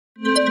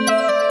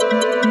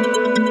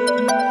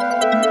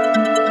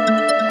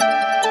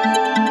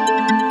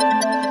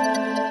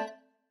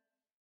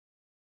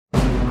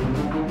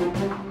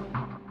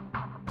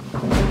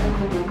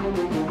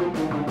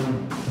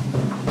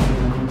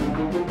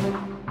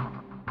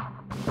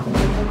Your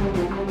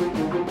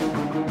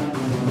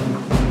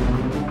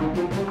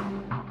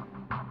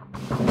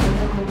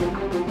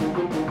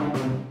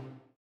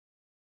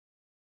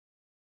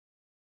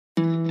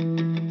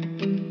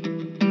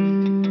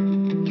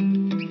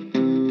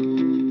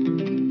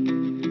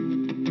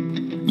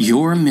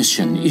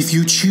mission, if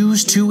you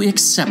choose to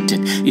accept it,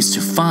 is to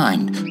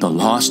find the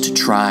lost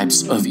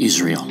tribes of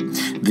Israel.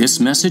 This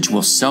message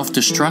will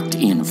self-destruct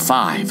in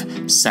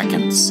 5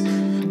 seconds.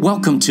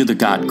 Welcome to the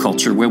God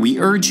Culture, where we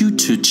urge you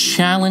to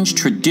challenge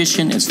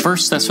tradition as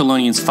 1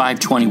 Thessalonians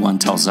 5:21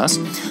 tells us.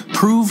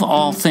 Prove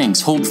all things,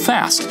 hold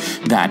fast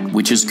that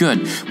which is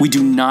good. We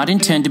do not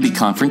intend to be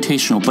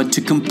confrontational, but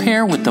to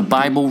compare what the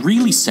Bible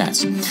really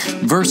says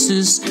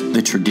versus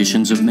the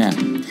traditions of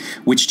men,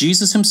 which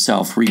Jesus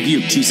himself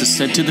rebuked. Jesus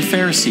said to the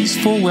Pharisees,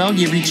 "Full well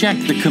ye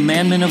reject the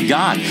commandment of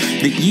God,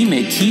 that ye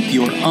may keep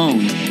your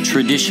own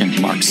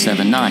tradition." Mark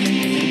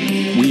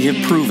 7:9. We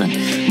have proven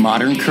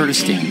modern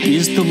Kurdistan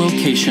is the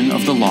location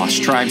of the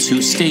lost tribes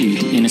who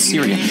stayed in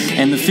Assyria,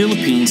 and the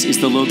Philippines is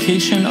the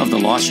location of the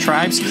lost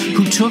tribes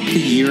who took the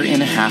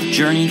year-and-a-half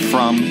journey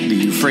from the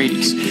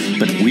Euphrates.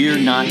 But we're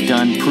not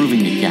done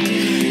proving it yet.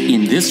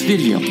 In this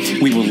video,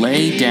 we will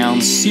lay down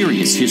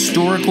serious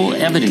historical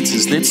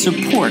evidences that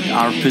support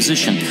our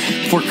position.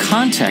 For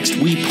context,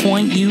 we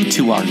point you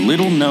to our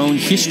little-known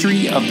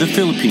History of the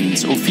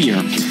Philippines,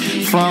 Ophir,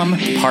 from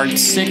Part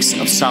 6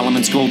 of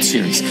Solomon's Gold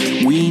series.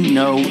 We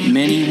know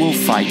many will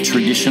fight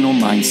traditional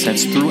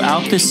mindsets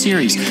throughout this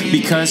series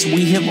because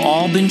we have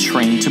all been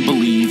trained to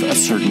believe a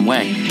certain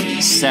way.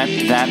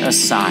 Set that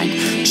aside.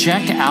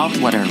 Check out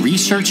what our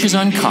research has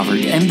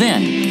uncovered, and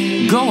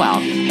then go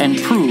out and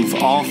prove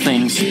all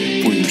things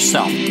for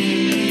yourself.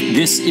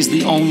 This is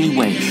the only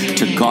way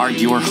to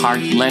guard your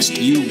heart lest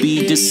you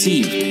be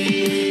deceived.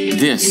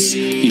 This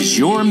is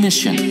your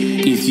mission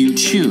if you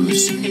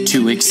choose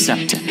to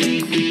accept it.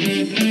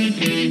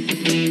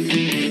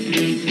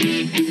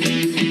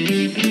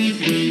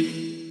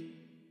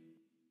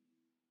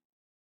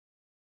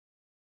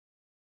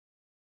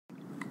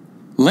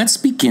 Let's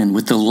begin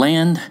with the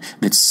land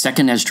that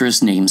 2nd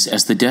Esdras names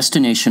as the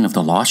destination of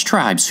the lost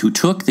tribes who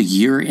took the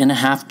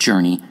year-and-a-half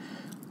journey,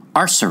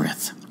 Assyria.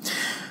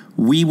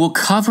 We will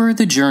cover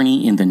the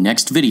journey in the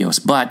next videos,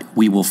 but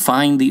we will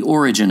find the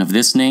origin of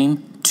this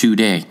name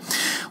today.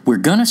 We're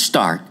going to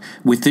start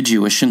with the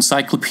Jewish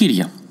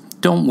Encyclopedia.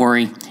 Don't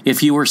worry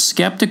if you are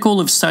skeptical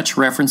of such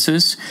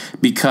references,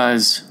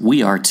 because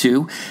we are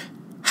too.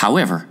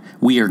 However,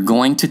 we are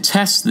going to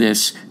test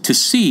this to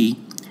see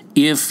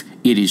if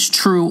it is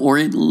true, or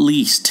at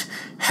least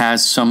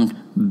has some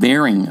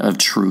bearing of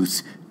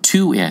truth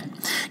to it.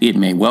 It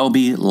may well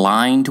be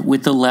lined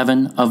with the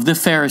leaven of the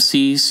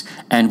Pharisees,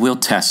 and we'll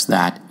test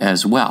that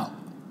as well.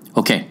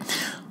 Okay,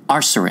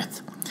 Assyria,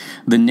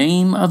 the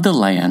name of the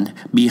land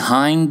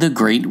behind the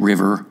great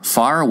river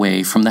far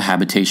away from the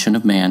habitation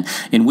of man,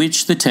 in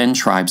which the 10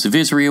 tribes of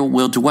Israel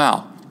will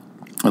dwell,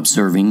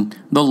 observing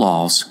the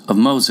laws of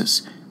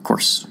Moses. Of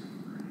course,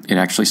 it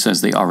actually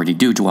says they already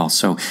do dwell,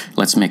 so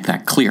let's make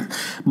that clear.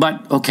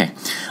 But, okay,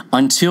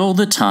 until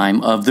the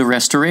time of the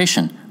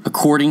restoration,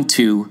 according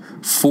to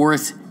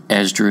 4th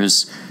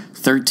Esdras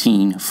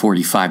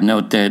 13:45.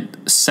 Note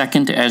that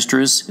 2nd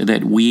Esdras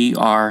that we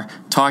are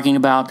talking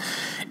about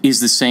is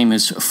the same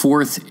as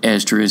 4th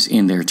Esdras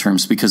in their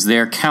terms, because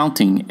they're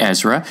counting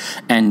Ezra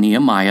and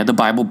Nehemiah, the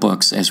Bible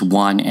books, as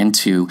 1 and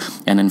 2,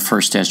 and then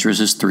 1st Esdras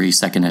is 3,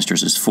 2nd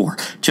Esdras is 4,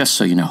 just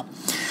so you know.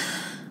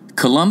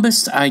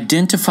 Columbus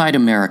identified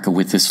America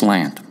with this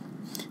land,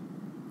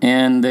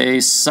 and they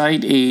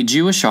cite a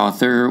Jewish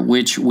author,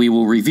 which we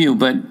will review,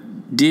 but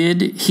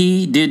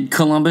did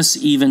Columbus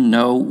even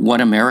know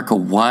what America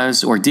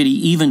was, or did he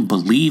even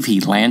believe he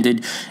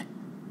landed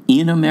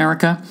in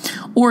America?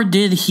 Or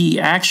did he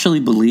actually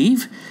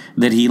believe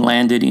that he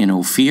landed in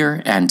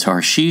Ophir and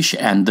Tarshish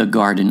and the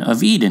Garden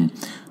of Eden?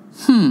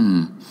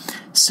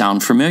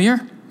 Sound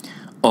familiar?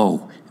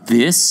 Oh,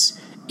 this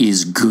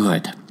is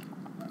good.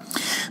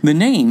 The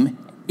name,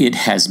 it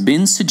has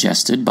been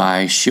suggested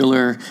by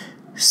Schiller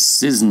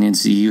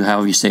Cisnitzy,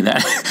 however you say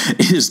that,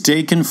 is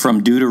taken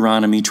from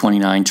Deuteronomy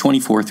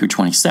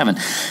 29:24-27.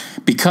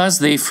 Because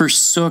they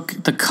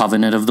forsook the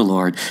covenant of the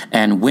Lord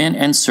and went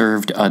and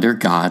served other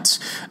gods,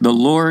 the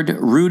Lord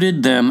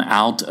rooted them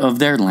out of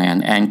their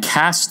land and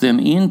cast them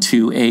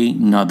into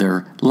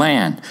another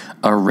land,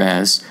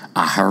 Erez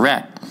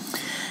Aharet,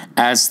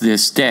 as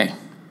this day.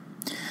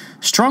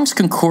 Strong's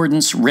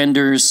Concordance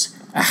renders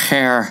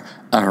Aher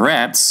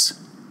Aretz,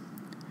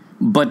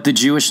 but the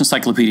Jewish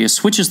Encyclopedia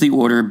switches the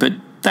order, but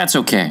that's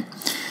okay.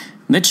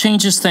 That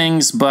changes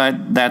things,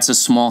 but that's a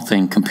small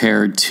thing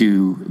compared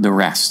to the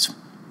rest.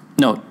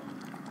 Note,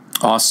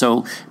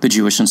 also, the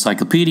Jewish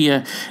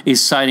Encyclopedia is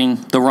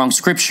citing the wrong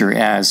scripture,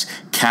 as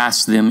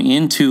cast them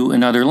into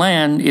another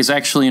land is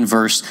actually in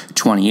verse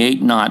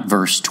 28, not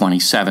verse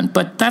 27.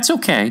 But that's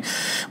okay.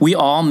 We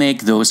all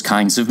make those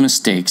kinds of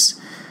mistakes.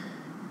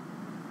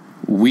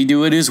 We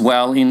do it as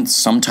well, and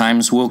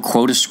sometimes we'll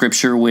quote a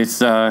scripture with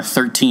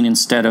 13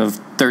 instead of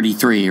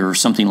 33 or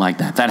something like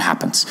that. That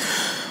happens.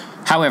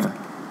 However,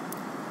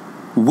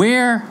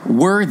 Where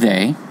were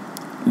they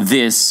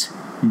this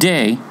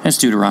day, as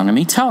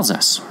Deuteronomy tells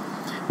us?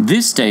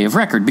 This day of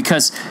record,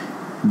 because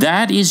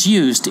that is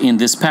used in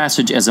this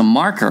passage as a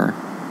marker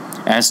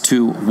as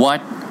to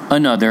what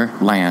another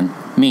land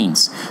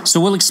means. So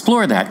we'll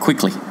explore that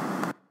quickly.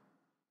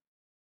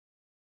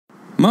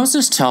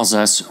 Moses tells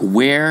us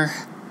where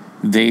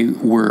they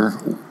were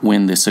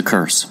when this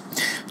occurs.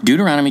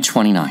 Deuteronomy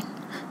 29.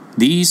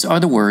 These are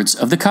the words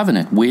of the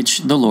covenant which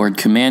the Lord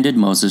commanded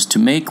Moses to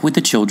make with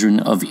the children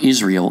of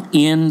Israel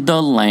in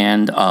the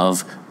land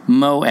of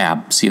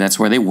Moab. See, that's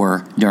where they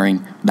were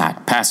during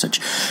that passage.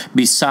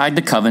 Beside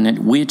the covenant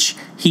which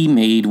he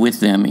made with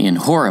them in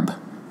Horeb,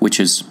 which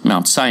is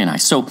Mount Sinai.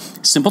 So,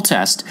 simple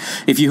test.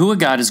 If Yahuwah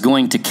God is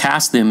going to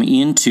cast them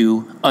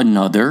into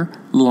another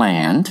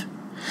land,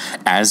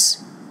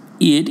 as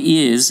it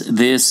is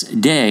this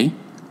day,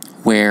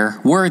 where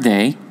were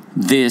they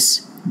this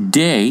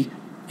day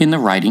in the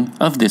writing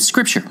of this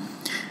scripture?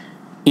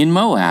 In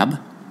Moab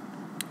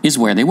is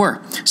where they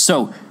were.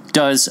 So,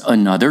 does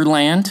another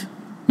land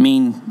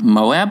mean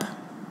Moab?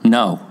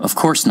 No, of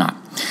course not.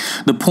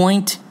 The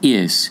point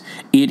is,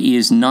 it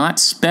is not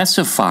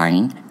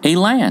specifying a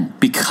land,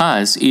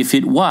 because if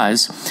it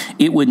was,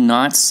 it would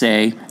not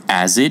say,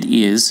 as it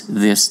is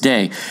this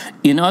day.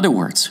 In other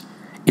words,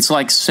 it's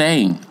like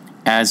saying,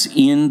 as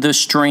in the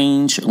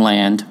strange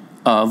land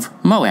of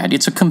Moab.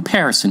 It's a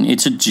comparison.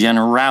 It's a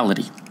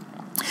generality.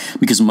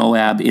 Because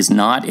Moab is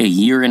not a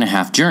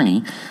year-and-a-half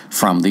journey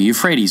from the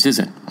Euphrates, is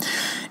it?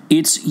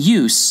 Its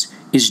use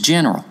is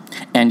general,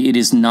 and it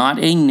is not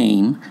a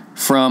name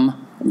from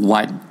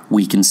what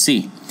we can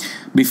see.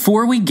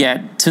 Before we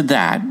get to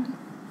that,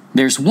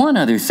 there's one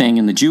other thing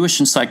in the Jewish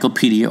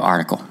Encyclopedia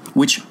article,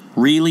 which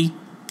really,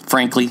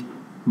 frankly,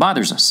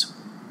 bothers us.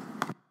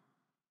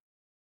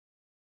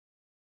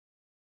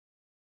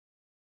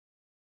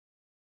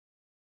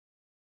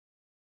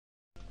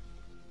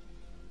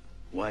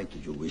 Why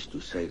did you wish to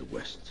sail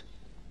west?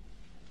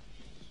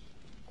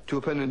 To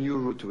open a new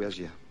route to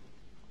Asia.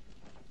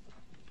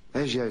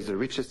 Asia is the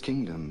richest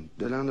kingdom,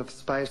 the land of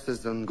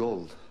spices and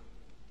gold.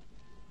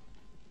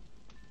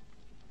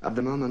 At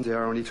the moment, there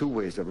are only two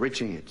ways of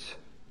reaching it.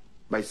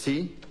 By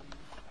sea,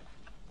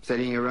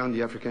 sailing around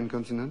the African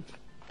continent.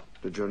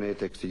 The journey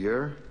takes a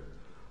year.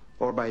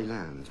 Or by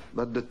land.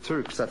 But the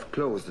Turks have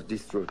closed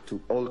this route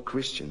to all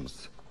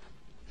Christians.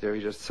 There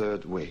is a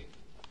third way.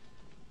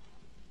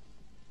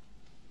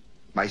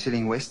 By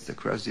sailing west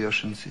across the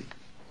ocean sea.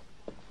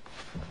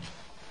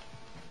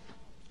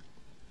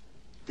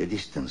 The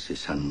distance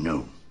is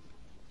unknown.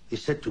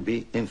 It's said to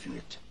be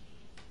infinite.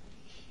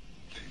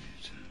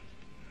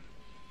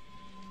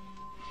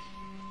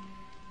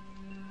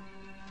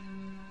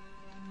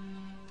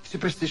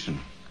 Superstition.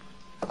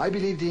 I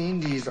believe the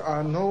Indies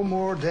are no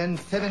more than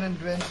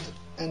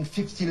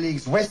 750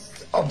 leagues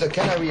west of the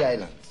Canary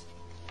Islands.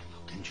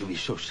 How can you be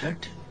so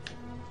certain?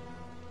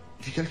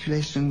 The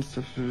calculations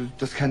of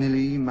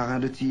Toscanelli,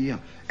 Marin de Tir,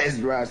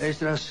 Esdras.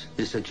 Esdras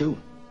is a Jew.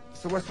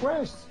 So what's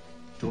worse?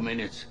 2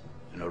 minutes,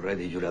 and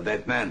already you're a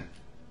dead man.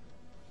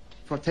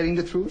 For telling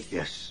the truth?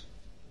 Yes.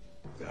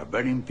 We are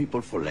burning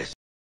people for less.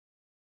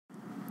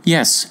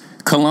 Yes,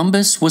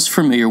 Columbus was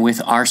familiar with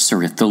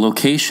Arsareth, the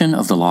location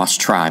of the lost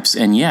tribes,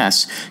 and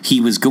yes, he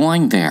was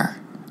going there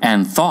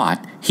and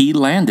thought he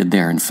landed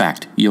there, in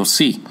fact. You'll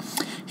see.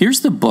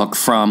 Here's the book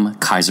from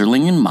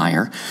Kaiserling and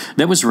Meyer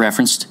that was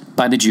referenced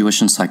by the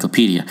Jewish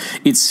Encyclopedia.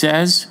 It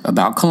says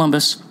about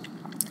Columbus,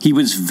 he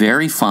was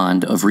very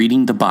fond of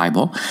reading the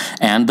Bible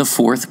and the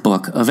fourth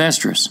book of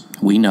Esdras,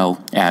 we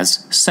know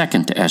as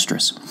Second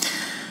Esdras,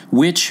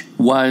 which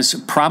was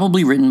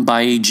probably written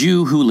by a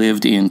Jew who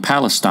lived in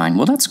Palestine.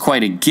 Well, that's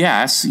quite a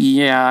guess.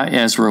 Yeah,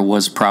 Ezra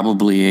was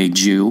probably a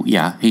Jew.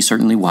 Yeah, he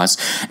certainly was,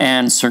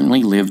 and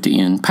certainly lived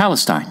in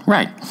Palestine.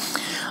 Right.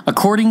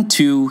 According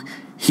to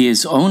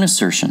his own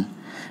assertion,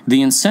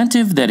 the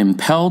incentive that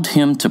impelled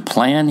him to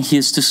plan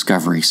his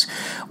discoveries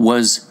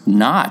was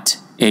not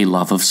a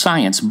love of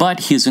science,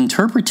 but his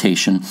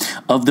interpretation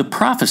of the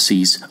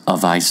prophecies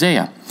of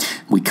Isaiah.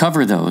 We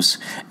cover those,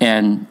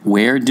 and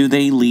where do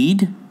they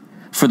lead?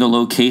 For the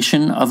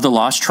location of the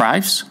lost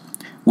tribes,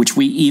 which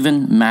we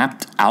even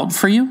mapped out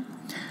for you,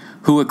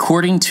 who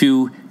according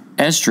to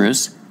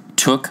Esdras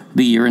took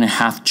the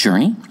year-and-a-half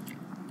journey?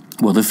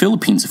 Well, the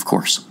Philippines, of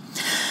course.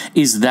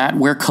 Is that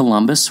where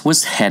Columbus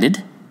was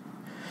headed?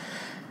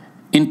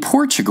 In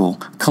Portugal,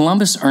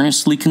 Columbus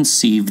earnestly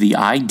conceived the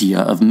idea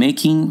of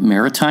making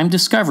maritime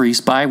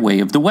discoveries by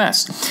way of the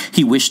west.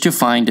 He wished to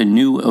find a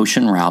new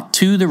ocean route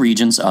to the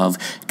regions of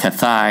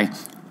Cathay,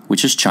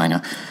 which is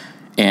China,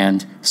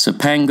 and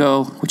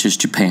Cipango, which is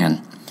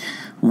Japan,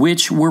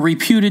 which were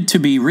reputed to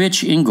be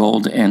rich in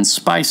gold and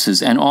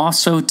spices, and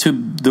also to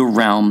the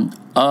realm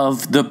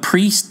of the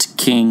priest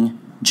King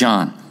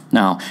John.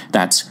 Now,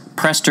 that's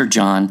Prester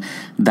John.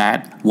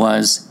 That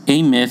was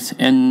a myth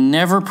and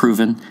never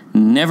proven,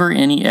 never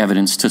any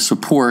evidence to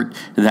support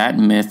that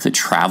myth that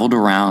traveled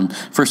around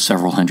for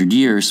several hundred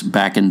years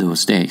back in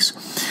those days.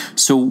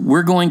 So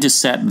we're going to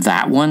set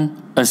that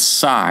one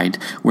aside.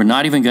 We're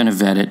not even going to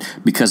vet it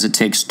because it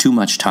takes too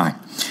much time.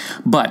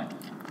 But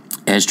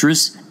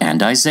Esdras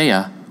and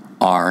Isaiah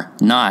are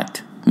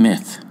not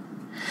myth.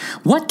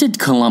 What did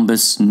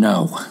Columbus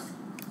know?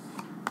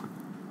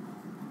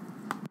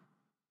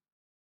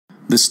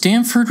 The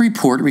Stanford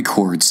report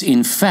records,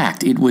 in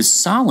fact, it was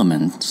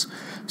Solomon's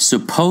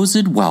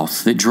supposed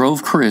wealth that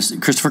drove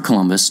Christopher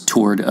Columbus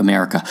toward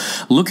America,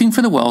 looking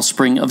for the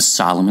wellspring of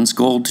Solomon's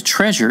gold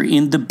treasure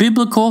in the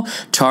biblical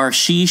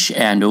Tarshish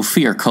and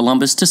Ophir.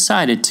 Columbus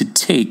decided to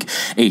take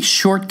a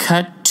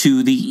shortcut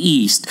to the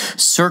east,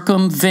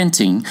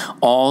 circumventing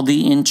all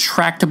the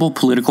intractable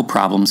political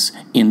problems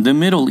in the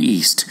Middle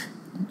East,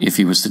 if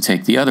he was to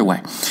take the other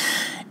way.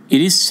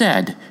 It is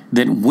said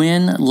that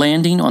when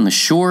landing on the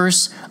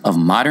shores of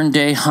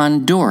modern-day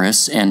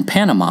Honduras and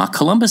Panama,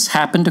 Columbus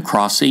happened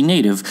across a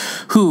native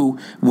who,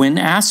 when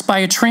asked by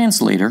a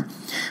translator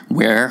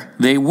where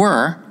they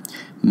were,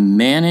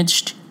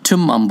 managed to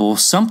mumble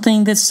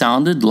something that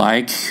sounded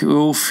like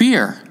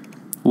Ophir.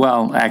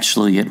 Well,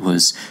 actually, it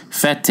was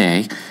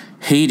Fete,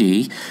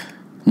 Haiti,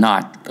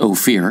 not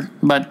Ophir,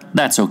 but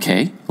that's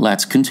okay.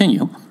 Let's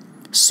continue.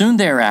 Soon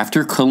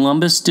thereafter,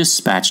 Columbus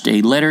dispatched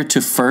a letter to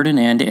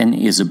Ferdinand and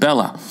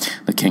Isabella,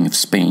 the King of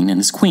Spain and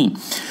his queen,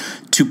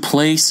 to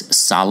place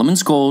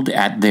Solomon's gold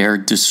at their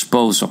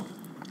disposal,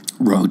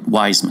 wrote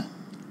Wiseman.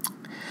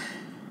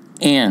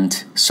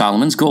 And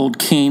Solomon's gold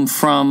came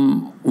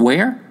from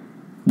where?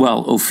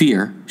 Well,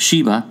 Ophir,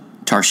 Sheba,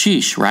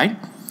 Tarshish, right?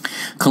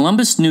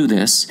 Columbus knew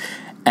this,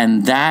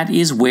 and that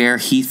is where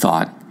he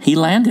thought he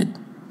landed,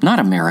 not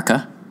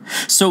America.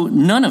 So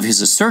none of his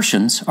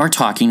assertions are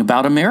talking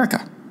about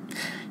America.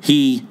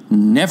 He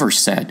never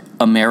said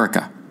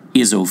America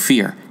is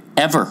Ophir,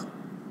 ever.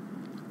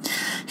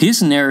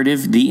 His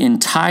narrative the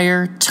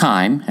entire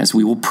time, as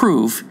we will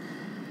prove,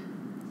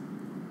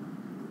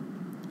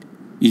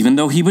 even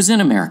though he was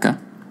in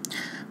America,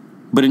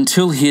 but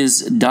until his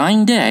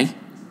dying day,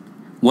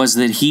 was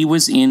that he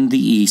was in the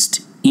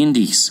East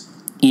Indies,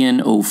 in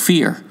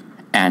Ophir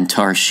and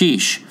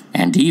Tarshish,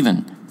 and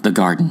even the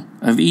Garden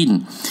of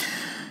Eden.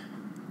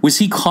 Was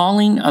he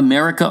calling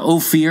America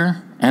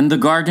Ophir and the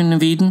Garden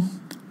of Eden?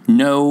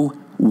 No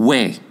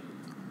way.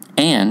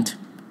 And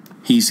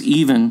he's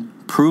even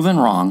proven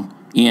wrong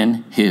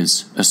in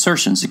his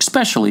assertions,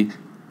 especially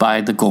by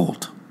the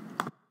gold.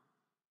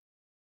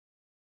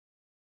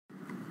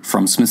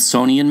 From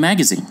Smithsonian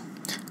Magazine,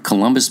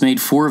 Columbus made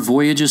 4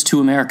 voyages to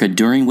America,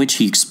 during which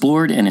he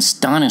explored an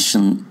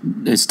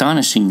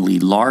astonishingly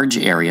large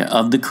area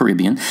of the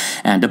Caribbean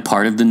and a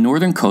part of the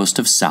northern coast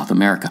of South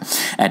America.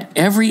 At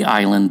every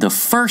island, the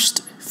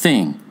first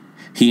thing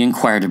he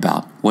inquired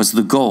about was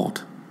the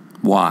gold.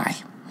 Why?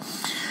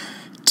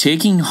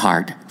 Taking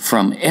heart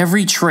from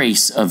every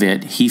trace of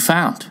it he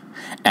found,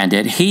 and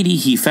at Haiti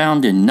he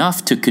found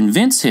enough to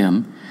convince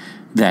him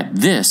that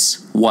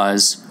this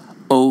was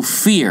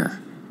Ophir,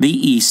 the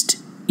East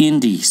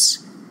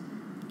Indies,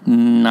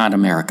 not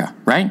America,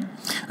 right?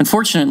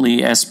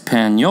 Unfortunately,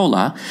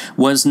 Hispaniola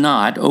was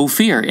not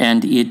Ophir,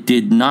 and it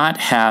did not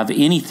have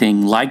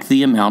anything like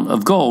the amount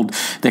of gold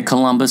that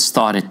Columbus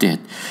thought it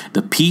did.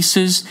 The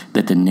pieces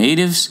that the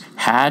natives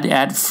had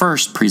at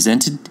first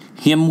presented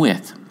him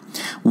with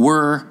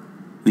were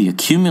the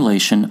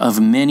accumulation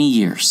of many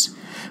years.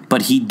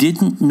 But he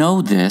didn't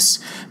know this,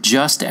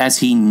 just as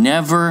he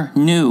never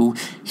knew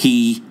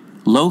he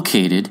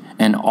located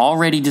an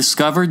already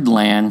discovered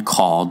land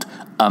called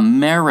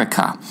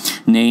America,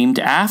 named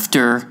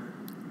after,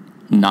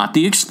 not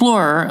the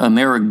explorer,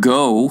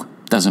 Amerigo,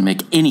 doesn't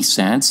make any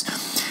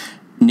sense,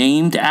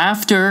 named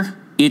after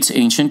its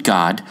ancient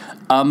god,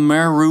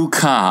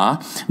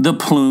 Ameruka, the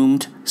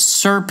plumed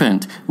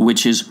serpent,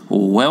 which is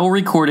well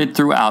recorded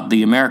throughout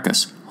the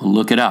Americas.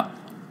 Look it up.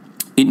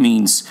 It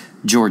means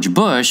George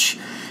Bush,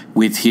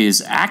 with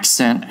his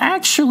accent,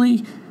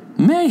 actually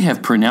may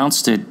have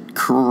pronounced it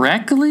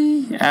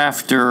correctly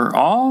after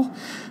all.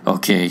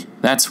 Okay,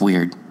 that's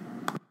weird.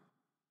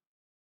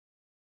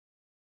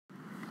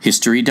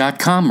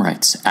 History.com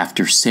writes,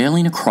 after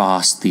sailing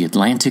across the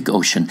Atlantic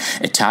Ocean,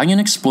 Italian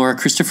explorer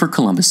Christopher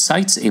Columbus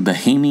sights a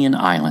Bahamian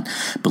island,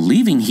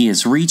 believing he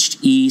has reached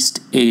East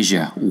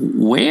Asia.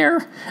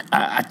 Where?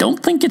 I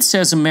don't think it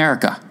says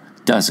America,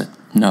 does it?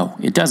 No,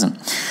 it doesn't.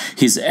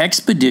 His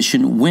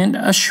expedition went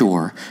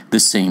ashore the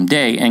same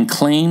day and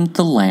claimed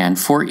the land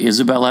for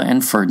Isabella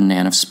and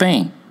Ferdinand of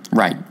Spain.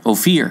 Right,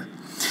 Ophir,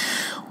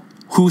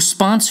 who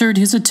sponsored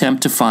his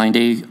attempt to find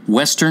a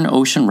Western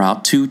Ocean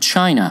route to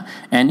China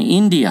and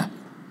India.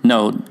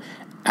 Note,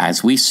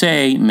 as we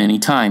say many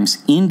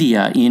times,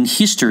 India in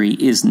history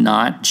is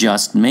not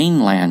just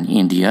mainland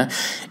India,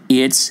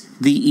 it's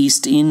the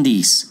East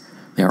Indies.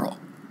 They're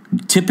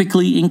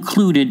typically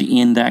included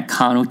in that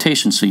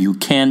connotation, so you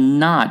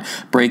cannot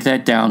break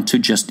that down to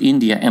just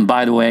India. And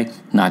by the way,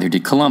 neither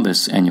did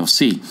Columbus, and you'll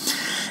see.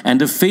 And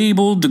the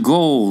fabled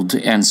gold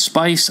and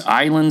spice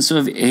islands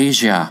of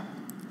Asia.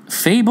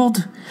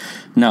 Fabled?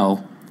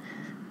 No,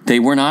 they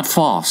were not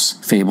false.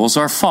 Fables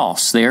are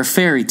false. They are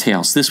fairy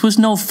tales. This was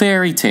no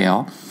fairy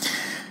tale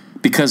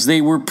because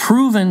they were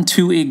proven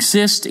to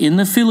exist in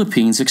the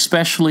Philippines,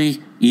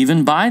 especially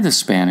even by the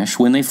Spanish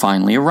when they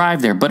finally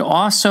arrived there, but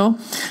also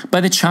by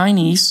the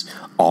Chinese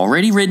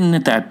already written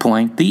at that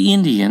point, the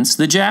Indians,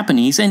 the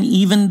Japanese, and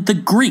even the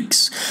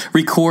Greeks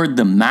record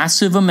the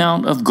massive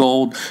amount of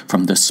gold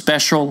from the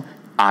special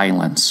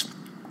islands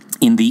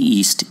in the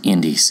East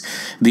Indies,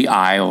 the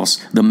isles,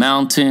 the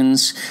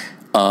mountains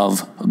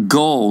of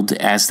gold,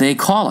 as they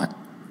call it.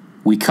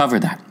 We cover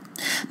that.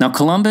 Now,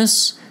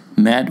 Columbus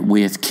met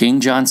with King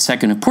John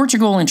II of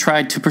Portugal and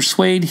tried to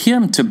persuade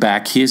him to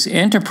back his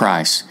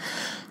enterprise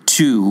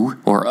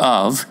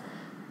of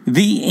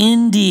the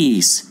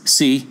Indies.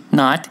 See,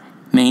 not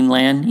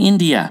mainland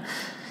India.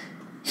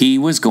 He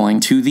was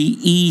going to the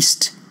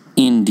East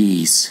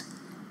Indies,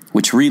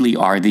 which really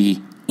are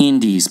the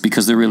Indies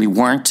because there really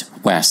weren't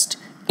West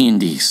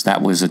Indies.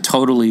 That was a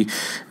totally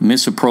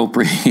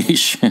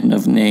misappropriation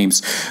of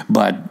names,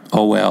 but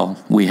oh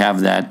well, we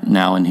have that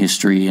now in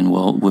history and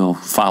we'll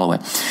follow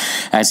it.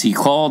 As he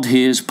called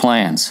his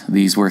plans,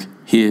 these were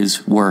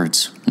his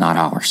words, not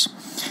ours.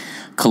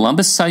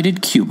 Columbus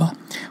sighted Cuba,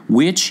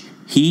 which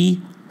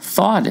he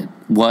thought it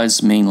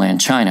was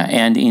mainland China,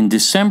 and in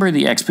December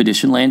the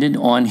expedition landed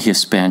on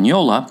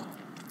Hispaniola,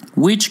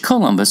 which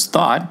Columbus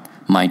thought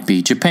might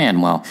be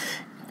Japan. Well,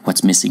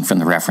 what's missing from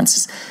the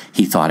references?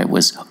 He thought it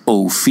was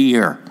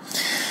Ophir.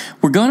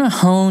 We're going to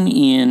hone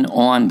in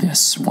on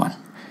this one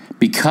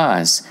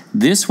because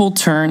this will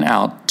turn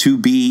out to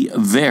be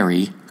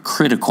very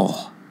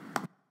critical.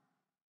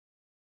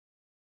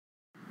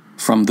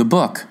 From the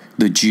book,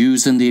 The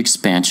Jews and the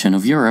Expansion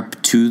of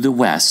Europe to the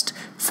West,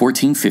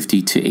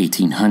 1450 to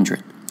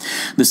 1800.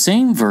 The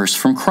same verse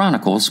from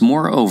Chronicles,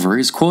 moreover,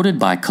 is quoted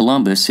by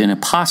Columbus in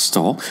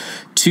Epistle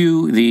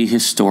to the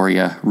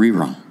Historia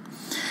Rerum,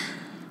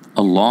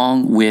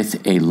 along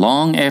with a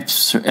long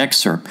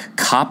excerpt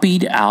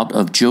copied out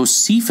of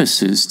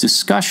Josephus's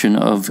discussion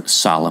of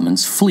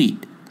Solomon's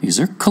fleet. These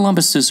are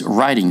Columbus's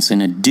writings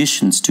in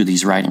additions to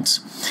these writings,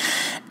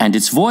 and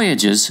its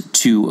voyages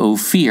to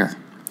Ophir.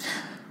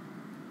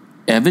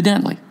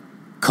 Evidently,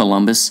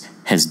 Columbus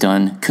has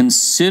done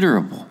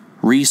considerable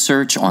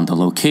research on the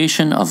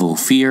location of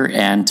Ophir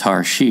and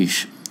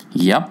Tarshish.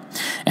 Yep,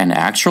 and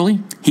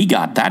actually, he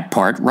got that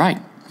part right.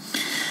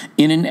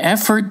 In an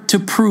effort to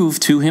prove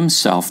to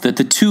himself that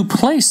the two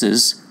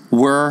places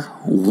were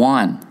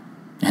one.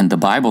 And the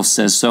Bible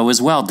says so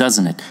as well,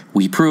 doesn't it?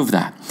 We prove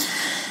that.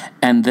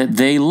 And that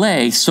they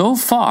lay so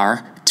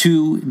far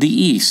to the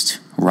east,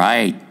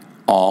 right,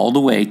 all the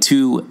way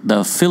to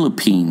the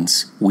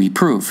Philippines, we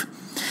prove.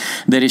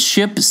 That a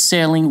ship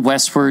sailing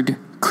westward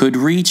could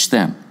reach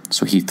them.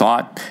 So he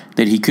thought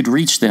that he could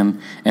reach them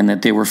and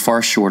that they were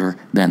far shorter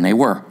than they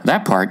were.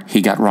 That part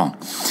he got wrong.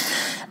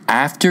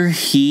 After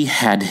he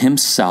had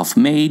himself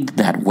made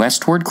that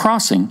westward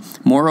crossing,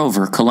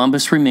 moreover,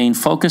 Columbus remained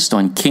focused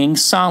on King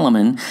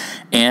Solomon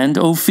and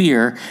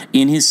Ophir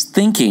in his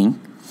thinking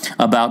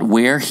about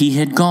where he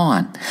had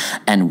gone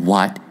and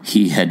what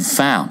he had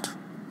found.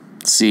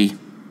 See,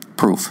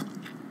 proof.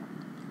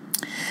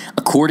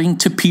 According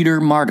to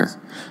Peter Martyr,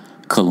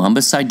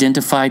 Columbus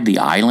identified the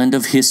island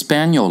of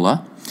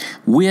Hispaniola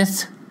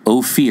with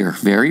Ophir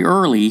very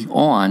early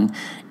on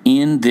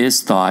in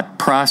this thought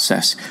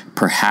process,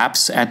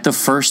 perhaps at the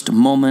first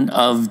moment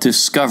of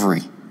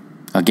discovery.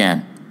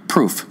 Again,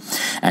 proof.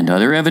 And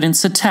other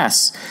evidence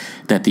attests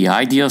that the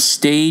idea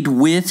stayed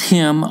with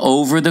him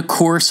over the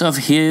course of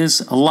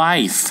his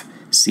life.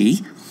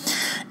 See?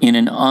 In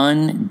an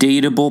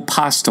undatable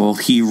postil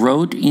he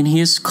wrote in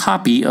his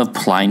copy of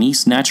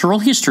Pliny's Natural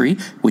History,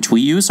 which we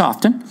use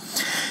often,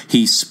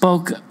 he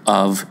spoke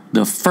of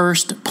the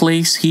first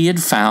place he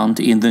had found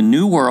in the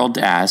New World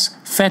as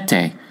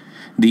Fete,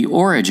 the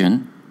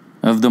origin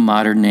of the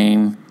modern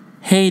name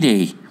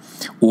Haiti,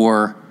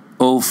 or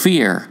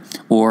Ophir,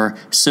 or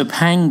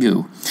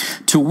Sipangu,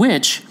 to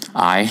which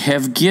I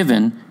have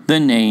given the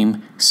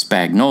name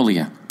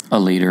Spagnolia, a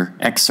later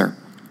excerpt.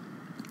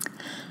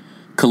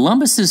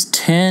 Columbus's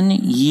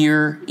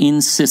 10-year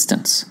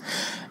insistence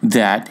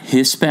that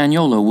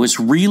Hispaniola was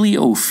really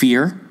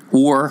Ophir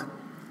or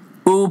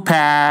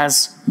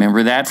Upaz,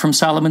 remember that from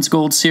Solomon's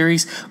Gold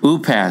series?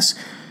 Upaz,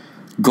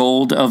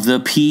 gold of the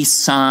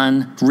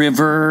Pisan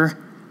River,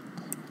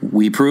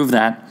 we prove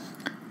that,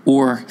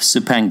 or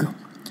Sipangu.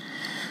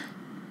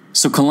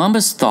 So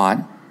Columbus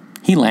thought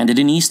he landed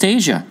in East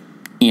Asia,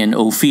 in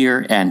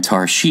Ophir and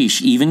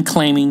Tarshish, even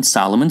claiming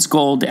Solomon's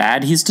gold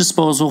at his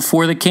disposal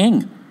for the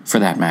king, for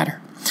that matter.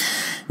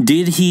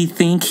 Did he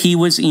think he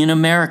was in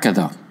America,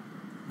 though?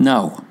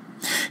 No.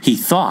 He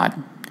thought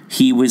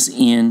he was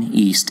in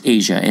East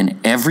Asia, and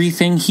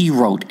everything he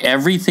wrote,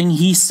 everything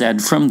he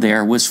said from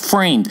there was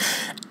framed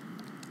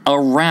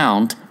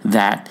around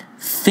that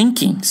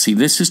thinking. See,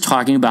 this is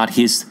talking about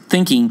his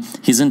thinking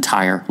his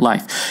entire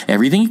life.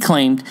 Everything he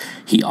claimed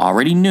he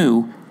already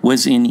knew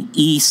was in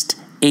East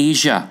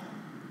Asia,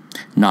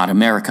 not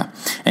America.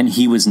 And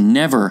he was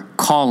never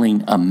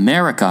calling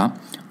America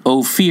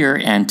Ophir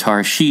and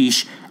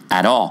Tarshish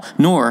at all,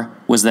 nor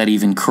was that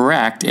even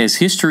correct, as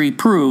history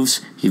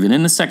proves, even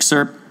in this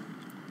excerpt,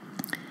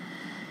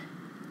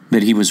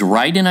 that he was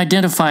right in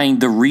identifying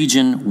the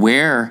region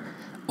where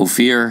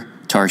Ophir,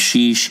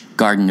 Tarshish,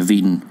 Garden of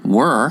Eden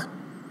were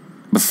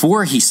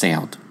before he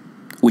sailed,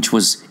 which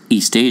was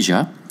East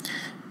Asia,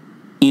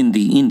 in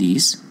the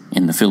Indies,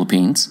 in the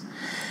Philippines.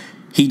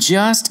 He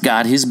just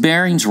got his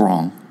bearings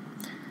wrong.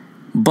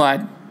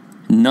 But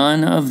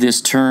none of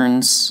this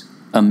turns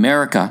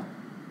America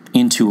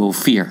into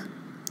Ophir,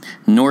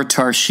 nor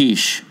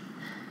Tarshish,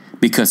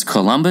 because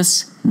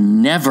Columbus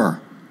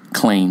never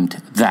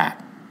claimed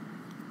that.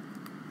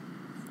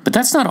 But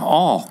that's not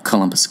all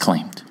Columbus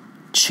claimed.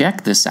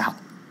 Check this out.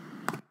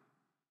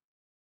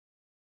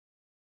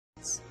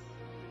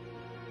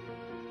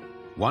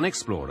 One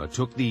explorer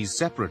took these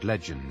separate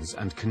legends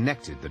and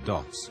connected the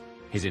dots.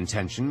 His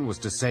intention was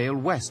to sail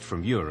west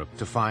from Europe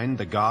to find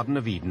the Garden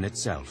of Eden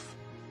itself.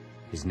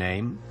 His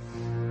name?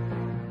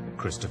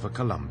 Christopher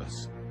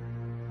Columbus.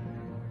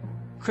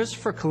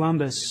 Christopher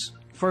Columbus,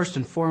 first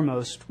and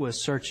foremost,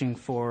 was searching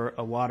for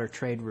a water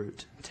trade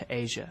route to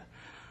Asia.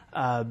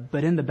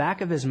 But in the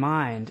back of his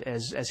mind,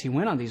 as he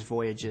went on these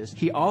voyages,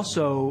 he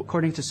also,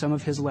 according to some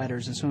of his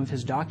letters and some of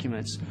his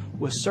documents,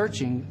 was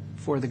searching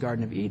for the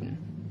Garden of Eden.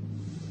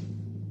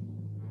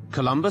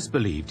 Columbus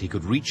believed he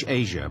could reach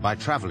Asia by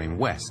traveling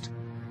west,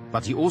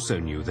 but he also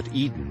knew that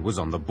Eden was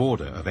on the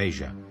border of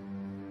Asia.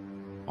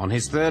 On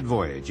his third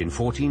voyage in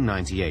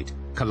 1498,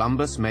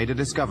 Columbus made a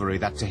discovery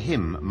that to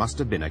him must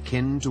have been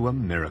akin to a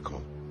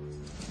miracle.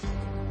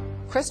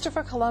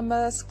 Christopher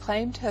Columbus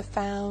claimed to have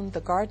found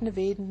the Garden of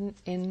Eden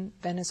in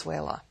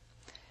Venezuela,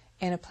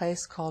 in a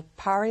place called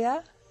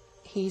Paria.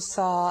 He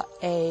saw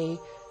a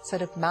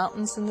set of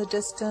mountains in the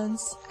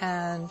distance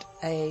and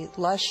a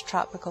lush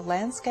tropical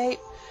landscape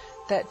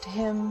that to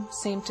him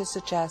seemed to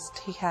suggest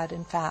he had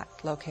in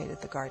fact located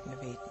the Garden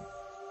of Eden.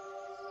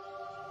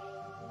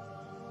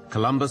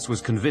 Columbus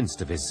was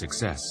convinced of his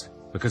success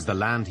because the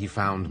land he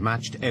found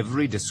matched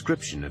every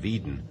description of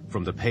Eden,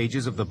 from the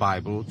pages of the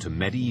Bible to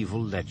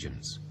medieval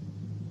legends.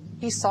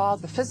 He saw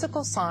the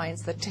physical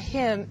signs that to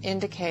him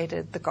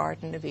indicated the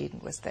Garden of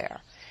Eden was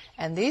there.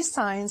 And these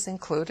signs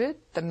included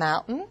the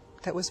mountain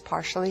that was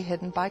partially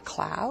hidden by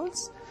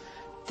clouds,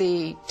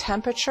 the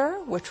temperature,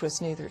 which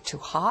was neither too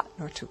hot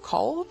nor too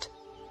cold.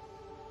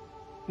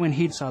 When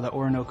he saw the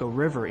Orinoco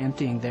River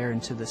emptying there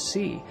into the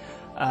sea,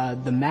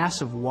 the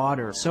mass of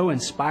water so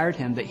inspired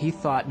him that he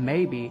thought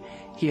maybe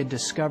he had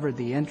discovered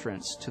the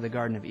entrance to the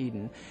Garden of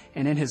Eden.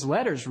 And in his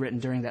letters written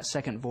during that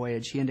second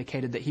voyage, he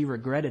indicated that he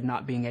regretted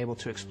not being able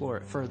to explore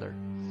it further.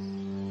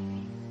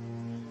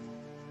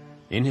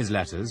 In his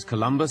letters,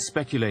 Columbus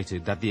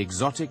speculated that the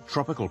exotic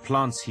tropical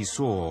plants he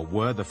saw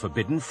were the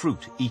forbidden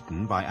fruit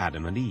eaten by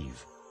Adam and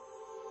Eve.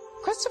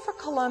 Christopher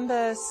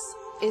Columbus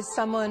is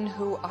someone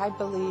who I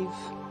believe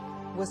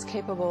was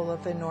capable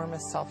of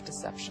enormous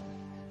self-deception.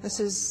 This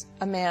is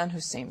a man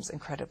who seems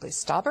incredibly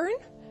stubborn,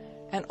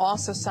 and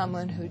also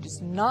someone who is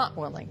not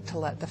willing to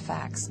let the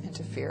facts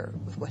interfere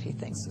with what he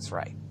thinks is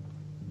right.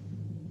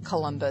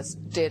 Columbus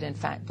did in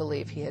fact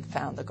believe he had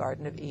found the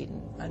Garden of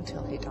Eden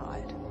until he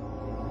died.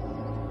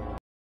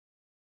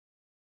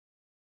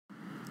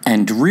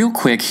 And real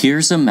quick,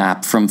 here's a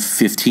map from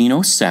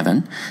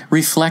 1507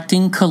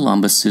 reflecting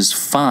Columbus's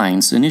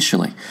finds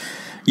initially.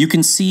 You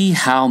can see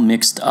how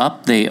mixed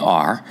up they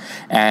are,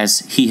 as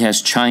he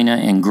has China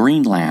and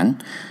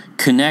Greenland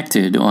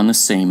connected on the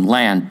same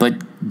land.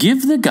 But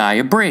give the guy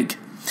a break.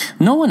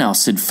 No one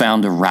else had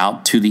found a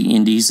route to the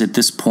Indies at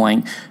this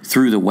point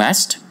through the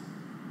West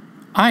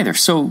either.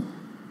 So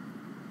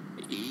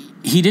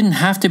he didn't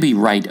have to be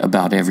right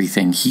about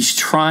everything. He's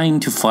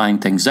trying to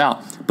find things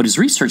out, but his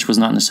research was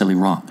not necessarily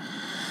wrong.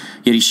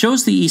 Yet he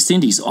shows the East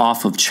Indies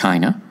off of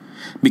China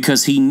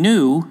because he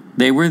knew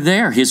they were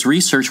there. His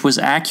research was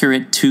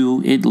accurate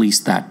to at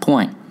least that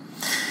point.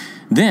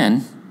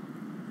 Then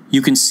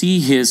you can see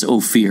his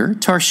Ophir,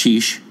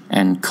 Tarshish,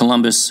 and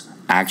Columbus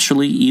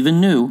actually even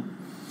knew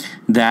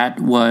that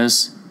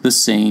was the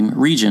same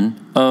region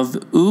of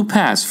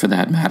Upas, for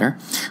that matter,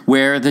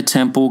 where the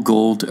temple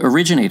gold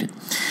originated.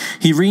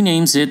 He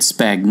renames it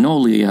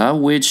Spagnolia,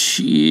 which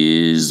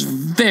is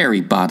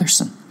very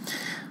bothersome.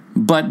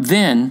 But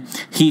then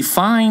he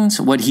finds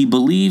what he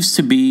believes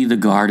to be the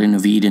Garden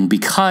of Eden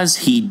because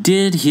he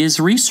did his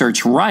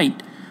research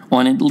right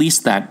on at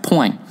least that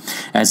point,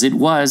 as it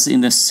was in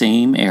the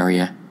same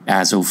area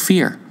as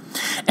Ophir.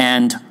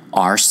 And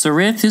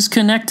Arsarith is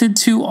connected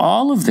to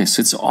all of this.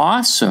 It's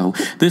also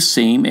the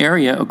same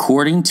area,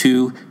 according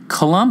to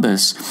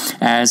Columbus,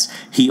 as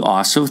he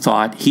also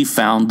thought he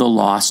found the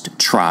lost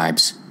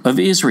tribes of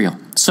Israel.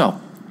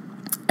 So,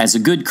 as a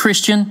good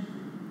Christian,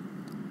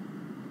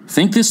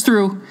 think this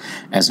through.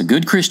 As a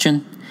good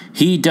Christian,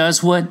 he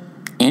does what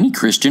any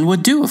Christian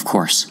would do, of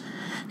course.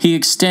 He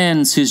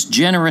extends his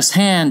generous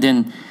hand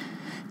and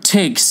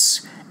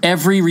takes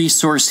every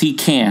resource he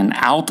can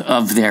out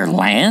of their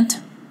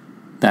land.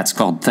 That's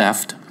called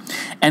theft.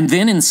 And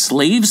then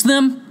enslaves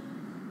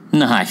them?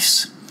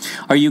 Nice.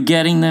 Are you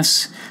getting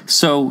this?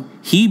 So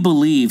he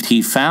believed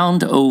he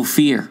found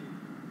Ophir,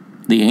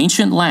 the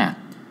ancient land,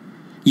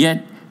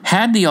 yet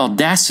had the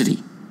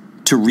audacity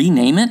to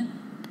rename it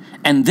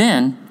and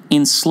then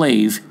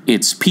enslave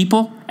its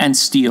people and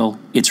steal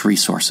its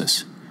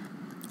resources.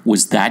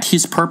 Was that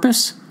his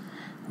purpose?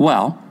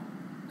 Well,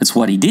 it's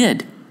what he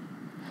did.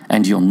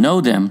 and you'll know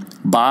them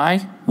by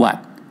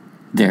what?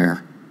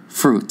 Their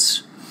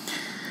fruits.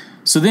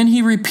 So then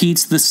he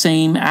repeats the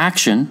same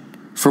action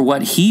for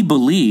what he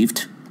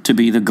believed to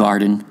be the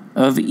Garden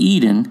of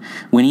Eden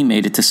when he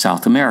made it to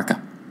South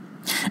America.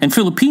 And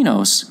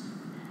Filipinos,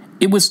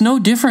 it was no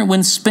different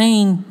when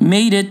Spain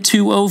made it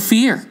to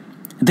Ophir.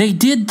 They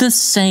did the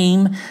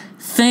same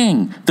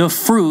thing. The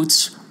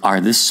fruits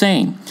are the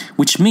same,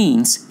 which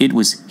means it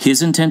was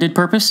his intended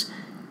purpose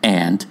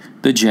and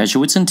the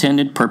Jesuits'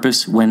 intended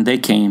purpose when they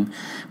came,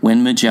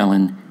 when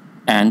Magellan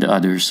and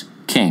others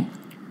came.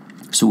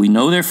 So we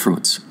know their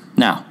fruits.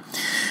 Now,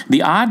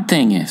 the odd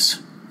thing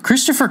is,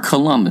 Christopher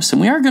Columbus, and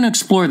we are going to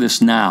explore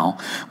this now,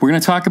 we're going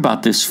to talk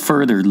about this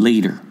further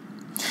later.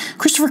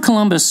 Christopher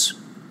Columbus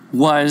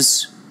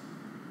was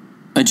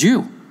a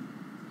Jew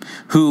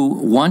who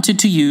wanted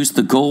to use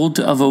the gold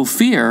of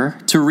Ophir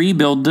to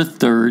rebuild the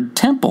third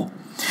temple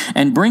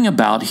and bring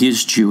about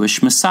his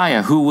Jewish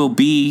Messiah, who will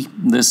be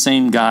the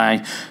same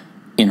guy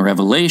in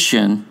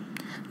Revelation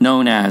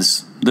known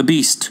as the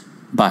Beast,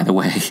 by the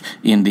way,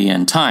 in the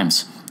end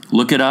times.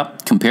 Look it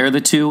up, compare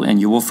the two, and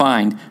you will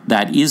find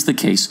that is the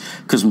case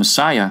because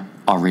Messiah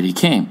already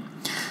came.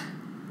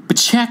 But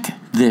check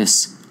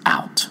this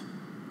out.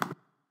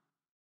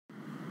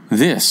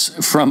 This,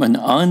 from an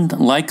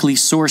unlikely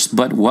source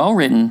but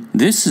well-written,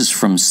 this is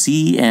from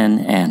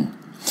CNN.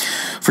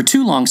 For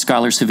too long,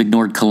 scholars have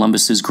ignored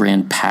Columbus's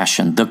grand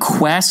passion, the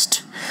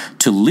quest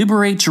to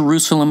liberate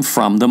Jerusalem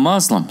from the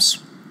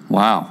Muslims.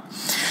 Wow.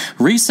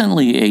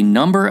 Recently, a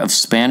number of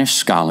Spanish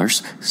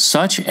scholars,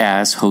 such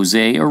as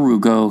Jose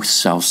Arugo,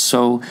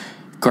 Celso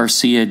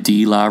Garcia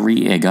de la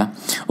Riega,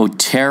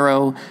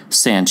 Otero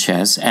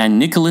Sanchez, and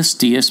Nicolas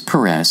Diaz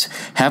Perez,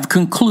 have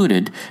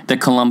concluded that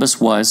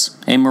Columbus was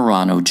a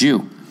Marrano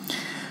Jew,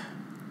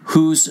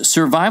 whose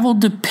survival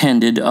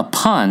depended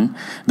upon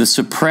the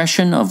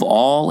suppression of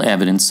all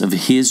evidence of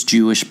his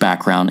Jewish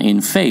background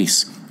in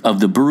face of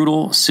the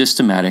brutal,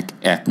 systematic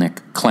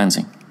ethnic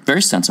cleansing.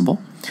 Very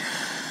sensible.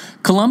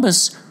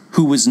 Columbus,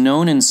 who was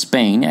known in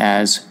Spain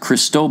as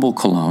Cristobal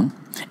Colon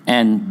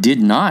and did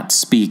not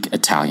speak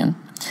Italian,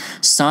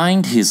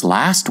 signed his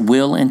last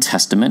will and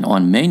testament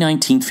on May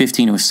 19,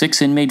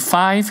 1506, and made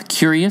 5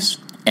 curious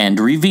and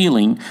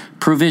revealing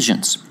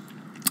provisions.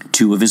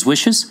 2 of his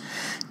wishes: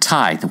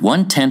 tithe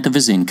 1/10 of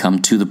his income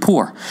to the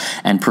poor,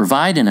 and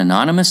provide an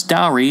anonymous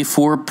dowry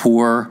for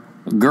poor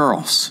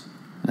girls.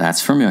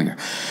 That's familiar.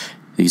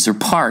 These are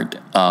part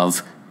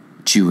of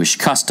Jewish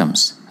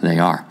customs. They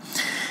are.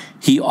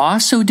 He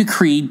also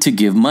decreed to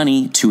give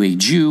money to a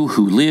Jew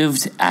who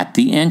lived at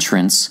the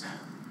entrance,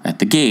 at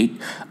the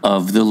gate,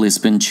 of the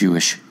Lisbon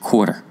Jewish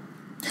quarter.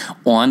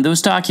 On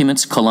those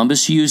documents,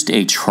 Columbus used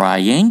a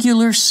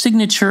triangular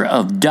signature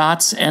of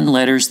dots and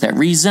letters that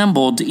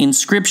resembled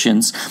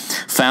inscriptions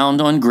found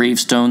on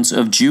gravestones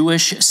of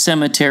Jewish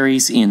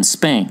cemeteries in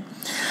Spain.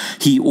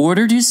 He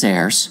ordered his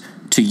heirs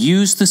to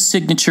use the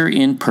signature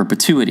in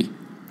perpetuity.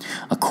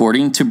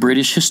 According to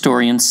British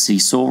historian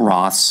Cecil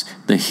Roth's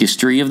The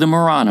History of the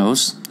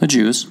Marranos, the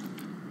Jews,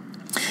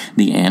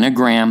 the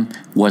anagram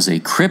was a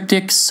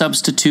cryptic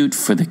substitute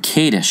for the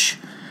Kaddish,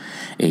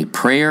 a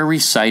prayer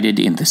recited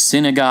in the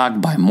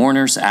synagogue by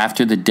mourners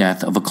after the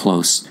death of a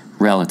close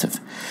relative.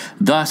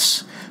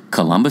 Thus,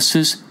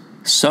 Columbus's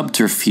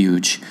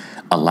subterfuge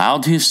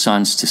allowed his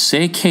sons to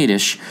say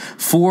Kaddish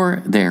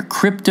for their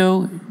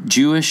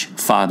crypto-Jewish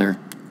father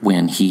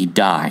when he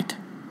died.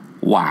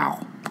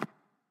 Wow.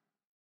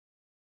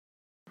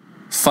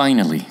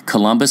 Finally,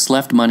 Columbus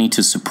left money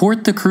to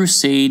support the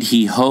crusade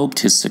he hoped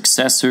his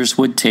successors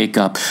would take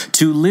up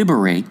to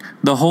liberate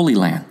the Holy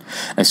Land.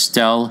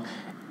 Estelle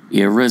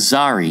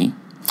Irizarry,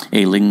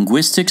 a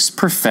linguistics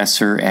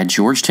professor at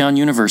Georgetown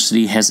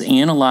University, has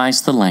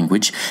analyzed the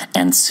language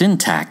and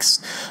syntax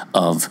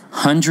of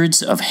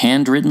hundreds of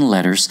handwritten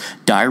letters,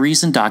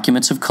 diaries, and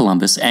documents of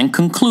Columbus and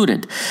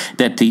concluded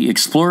that the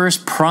explorer's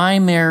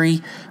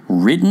primary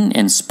written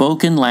and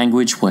spoken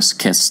language was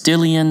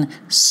Castilian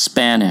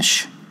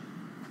Spanish.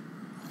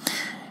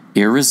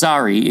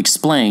 Irizarry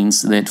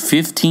explains that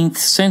 15th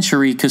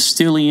century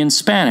Castilian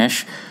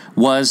Spanish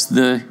was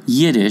the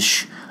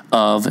Yiddish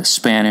of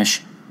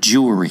Spanish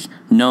Jewry,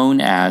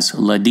 known as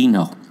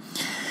Ladino.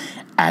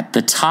 At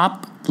the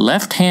top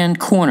left-hand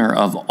corner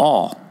of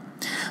all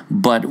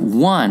but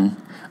one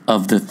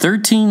of the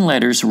 13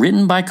 letters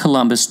written by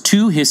Columbus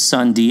to his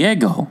son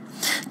Diego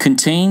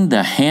contained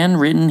the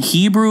handwritten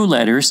Hebrew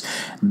letters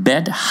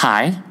Bet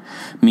Hai,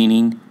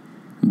 meaning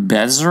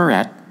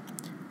Bezeret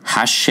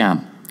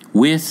Hashem,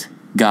 with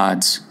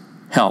God's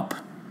help.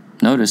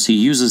 Notice he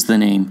uses the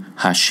name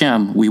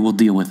Hashem. We will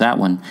deal with that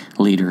one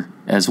later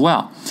as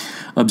well.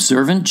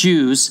 Observant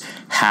Jews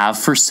have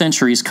for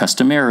centuries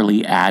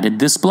customarily added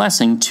this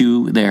blessing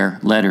to their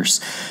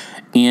letters.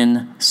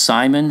 In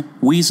Simon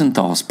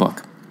Wiesenthal's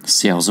book,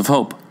 Sails of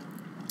Hope,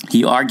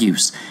 he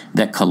argues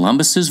that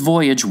Columbus's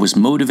voyage was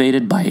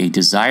motivated by a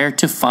desire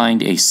to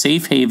find a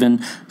safe haven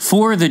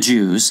for the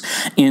Jews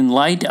in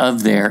light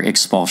of their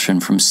expulsion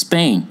from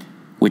Spain,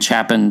 which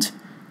happened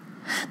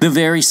the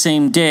very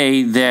same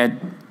day that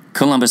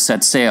Columbus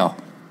set sail.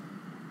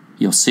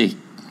 You'll see.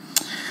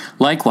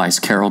 Likewise,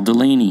 Carol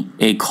Delaney,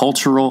 a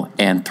cultural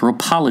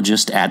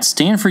anthropologist at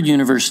Stanford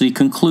University,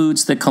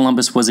 concludes that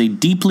Columbus was a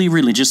deeply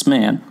religious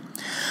man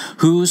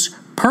whose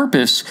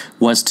purpose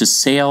was to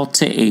sail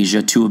to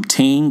Asia to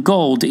obtain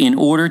gold in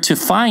order to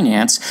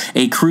finance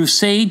a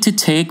crusade to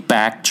take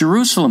back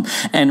Jerusalem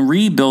and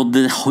rebuild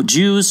the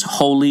Jews'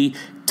 holy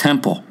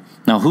temple.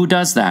 Now, who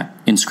does that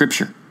in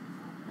Scripture?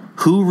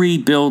 Who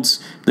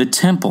rebuilds the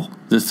temple,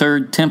 the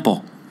third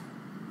temple?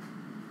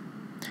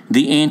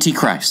 The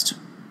Antichrist.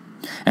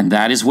 And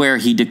that is where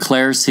he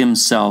declares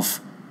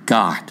himself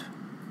God.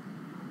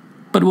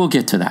 But we'll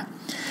get to that.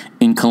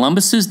 In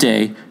Columbus's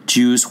day,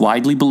 Jews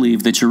widely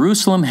believed that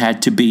Jerusalem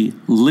had to be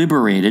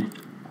liberated.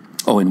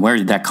 Oh, and where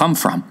did that come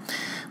from?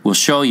 We'll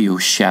show you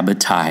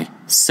Shabbatai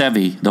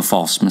Sevi, the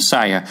false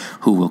Messiah,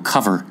 who we'll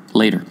cover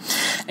later.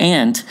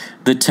 And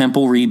the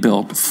temple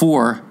rebuilt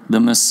for the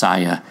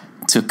Messiah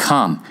to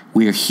come.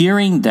 We are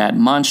hearing that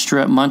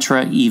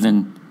mantra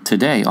even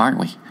today, aren't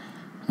we?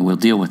 And we'll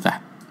deal with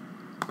that.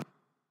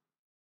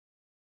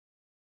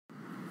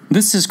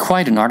 This is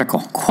quite an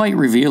article, quite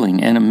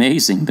revealing and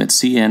amazing that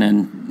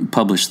CNN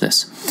published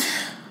this.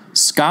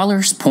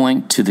 Scholars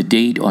point to the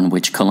date on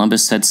which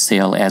Columbus set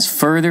sail as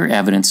further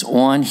evidence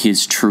on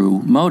his true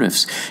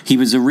motives. He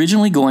was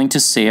originally going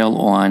to sail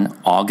on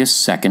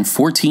August 2nd,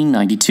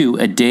 1492,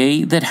 a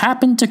day that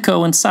happened to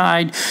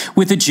coincide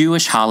with the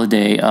Jewish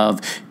holiday of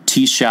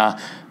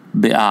Tisha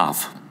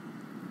B'Av,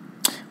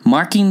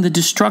 marking the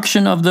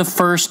destruction of the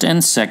first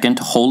and second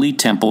holy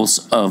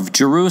temples of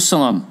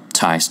Jerusalem.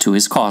 Ties to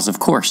his cause, of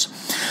course.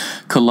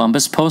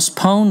 Columbus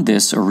postponed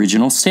this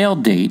original sail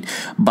date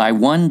by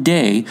 1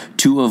 day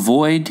to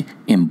avoid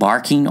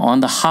embarking on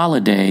the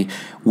holiday,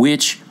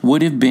 which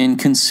would have been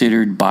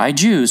considered by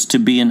Jews to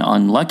be an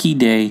unlucky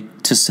day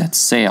to set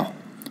sail.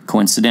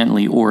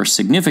 Coincidentally or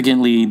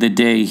significantly, the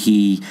day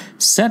he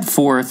set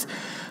forth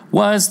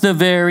was the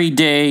very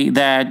day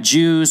that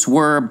Jews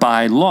were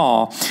by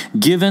law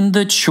given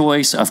the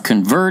choice of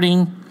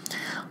converting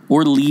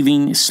or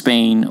leaving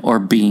Spain or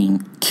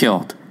being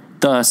killed.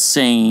 The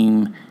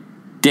same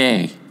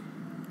day.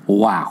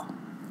 Wow.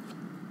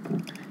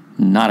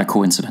 Not a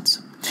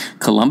coincidence.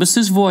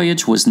 Columbus's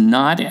voyage was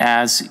not,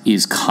 as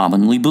is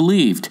commonly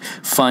believed,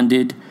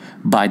 funded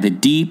by the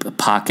deep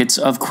pockets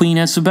of Queen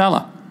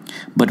Isabella,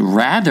 but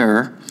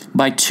rather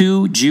by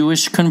two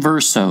Jewish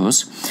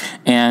conversos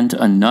and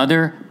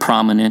another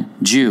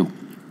prominent Jew,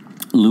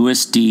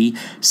 Louis de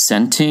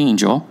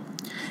Centangel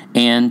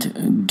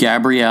and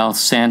Gabriel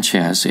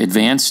Sanchez,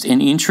 advanced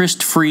an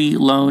interest-free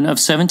loan of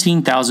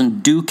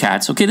 17,000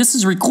 ducats. Okay, this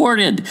is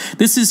recorded.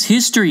 This is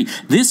history.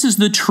 This is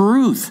the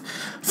truth.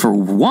 For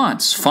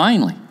once,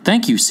 finally,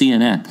 thank you,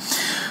 CNN,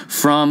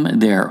 from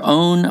their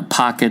own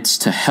pockets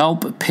to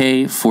help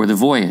pay for the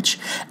voyage,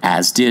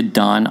 as did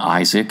Don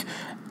Isaac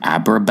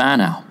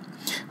Abrabanel,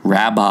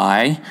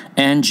 rabbi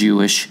and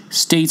Jewish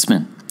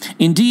statesman.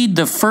 Indeed,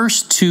 the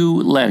first two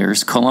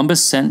letters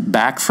Columbus sent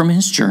back from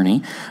his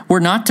journey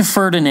were not to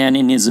Ferdinand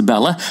and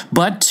Isabella,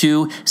 but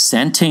to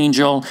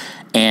Centangel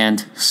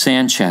and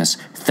Sanchez,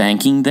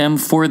 thanking them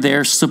for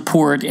their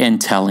support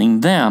and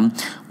telling them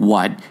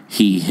what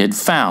he had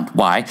found.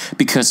 Why?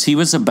 Because he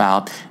was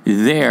about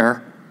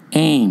their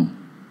aim.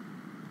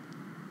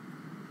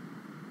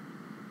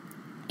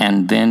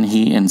 And then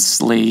he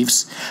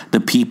enslaves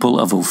the people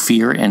of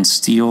Ophir and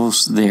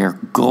steals their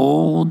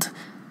gold.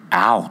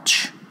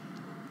 Ouch.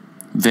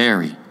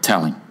 Very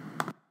telling.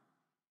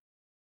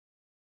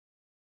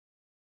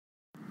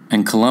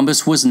 And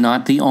Columbus was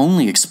not the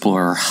only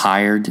explorer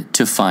hired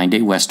to find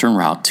a western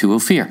route to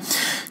Ophir.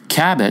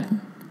 Cabot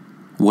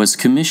was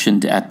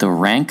commissioned at the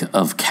rank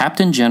of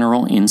Captain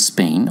General in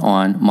Spain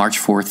on March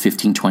 4th,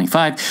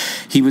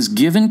 1525. He was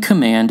given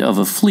command of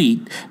a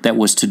fleet that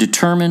was to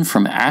determine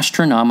from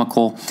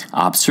astronomical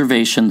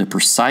observation the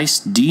precise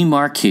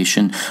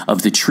demarcation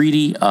of the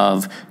Treaty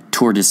of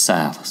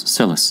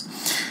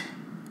Tordesillas,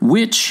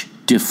 which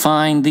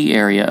defined the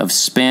area of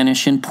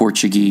Spanish and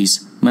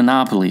Portuguese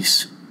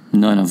monopolies.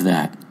 None of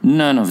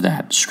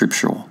that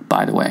scriptural,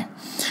 by the way,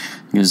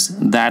 because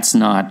that's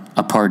not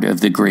a part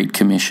of the Great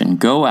Commission.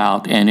 Go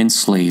out and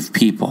enslave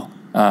people.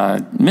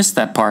 Missed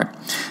that part.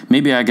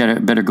 Maybe I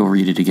better go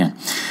read it again.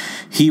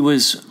 He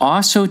was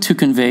also to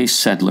convey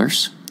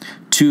settlers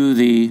to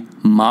the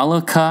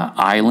Molucca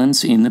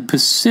Islands in the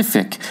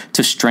Pacific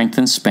to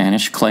strengthen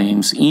Spanish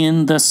claims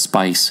in the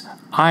Spice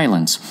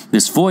Islands.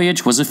 This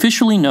voyage was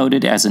officially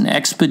noted as an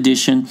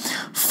expedition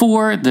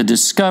for the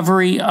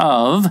discovery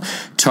of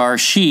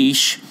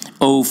Tarshish,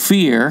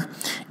 Ophir,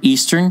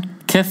 Eastern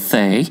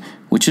Cathay,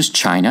 which is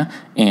China,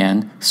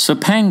 and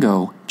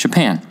Sapango,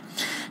 Japan.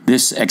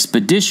 This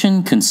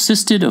expedition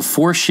consisted of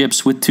 4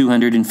 ships with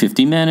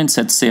 250 men and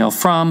set sail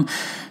from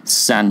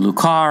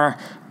Sanlúcar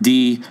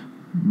de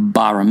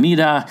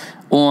Barrameda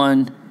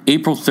on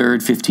April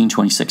 3rd,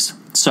 1526.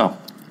 So,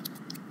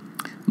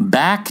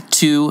 back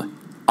to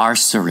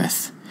Assyria,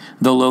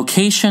 the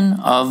location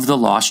of the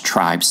lost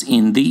tribes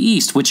in the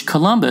east, which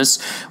Columbus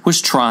was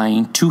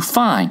trying to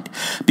find,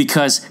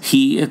 because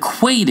he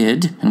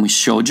equated, and we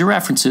showed you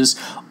references,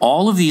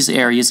 all of these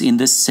areas in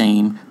the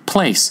same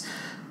place.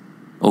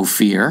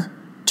 Ophir,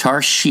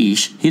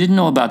 Tarshish. He didn't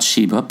know about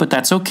Sheba, but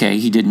that's okay.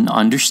 He didn't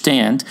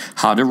understand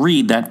how to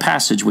read that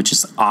passage, which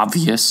is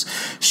obvious.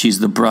 She's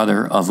the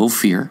brother of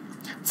Ophir,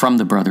 from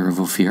the brother of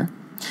Ophir.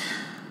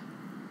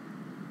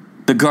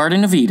 The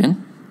Garden of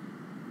Eden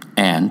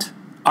and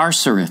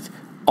Arsareth,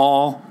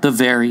 all the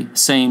very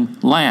same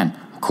land.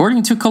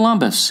 According to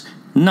Columbus,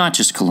 not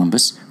just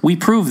Columbus, we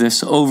prove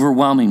this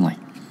overwhelmingly.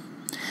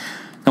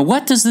 Now,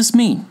 what does this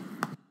mean?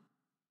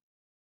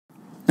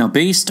 Now,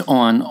 based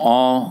on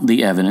all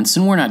the evidence,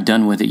 and we're not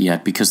done with it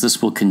yet because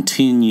this will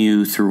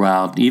continue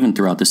throughout, even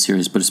throughout the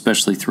series, but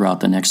especially throughout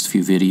the next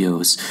few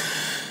videos,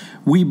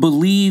 we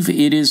believe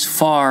it is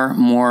far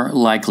more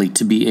likely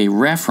to be a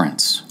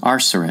reference,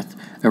 Arsareth,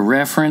 a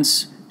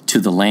reference to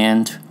the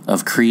land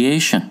of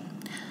creation.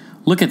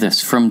 Look at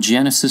this from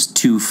Genesis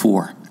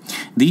 2:4.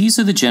 These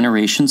are the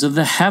generations of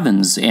the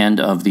heavens and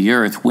of the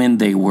earth when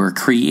they were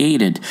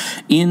created,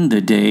 in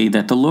the day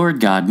that the Lord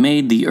God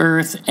made the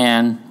earth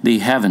and the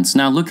heavens.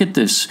 Now look at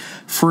this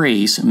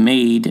phrase,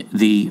 made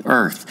the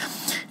earth.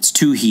 It's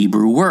two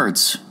Hebrew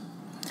words,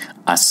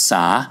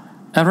 asa,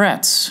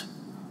 eretz,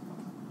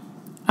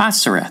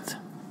 Asareth.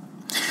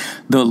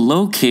 The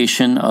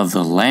location of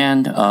the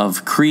land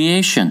of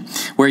creation,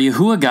 where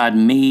Yahuwah God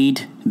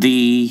made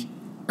the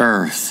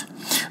earth.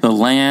 The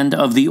land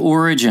of the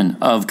origin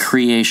of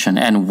creation.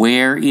 And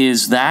where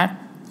is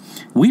that?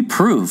 We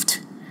proved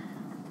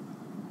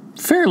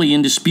fairly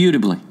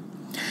indisputably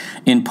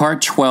in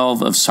part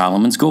 12 of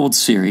Solomon's Gold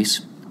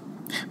series.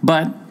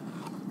 But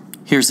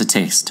here's a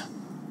taste.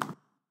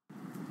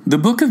 The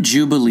book of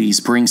Jubilees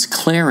brings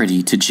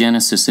clarity to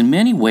Genesis in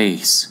many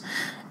ways,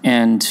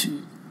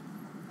 and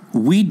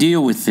we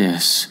deal with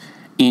this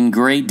in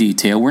great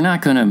detail. We're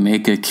not going to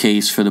make a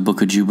case for the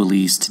book of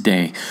Jubilees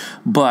today,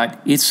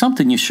 but it's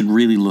something you should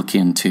really look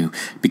into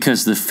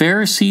because the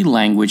Pharisee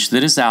language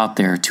that is out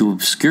there to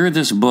obscure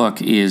this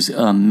book is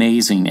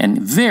amazing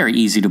and very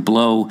easy to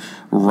blow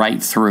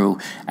right through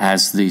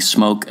as the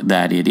smoke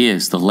that it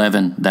is, the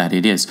leaven that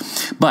it is.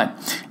 But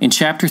in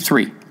chapter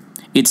 3,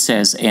 it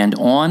says, "And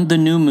on the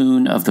new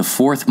moon of the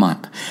 4th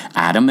month,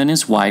 Adam and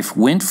his wife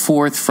went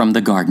forth from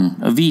the Garden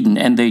of Eden,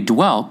 and they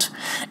dwelt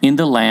in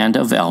the land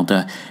of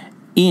Elda,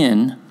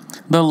 in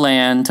the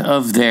land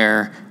of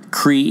their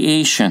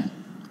creation."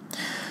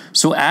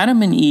 So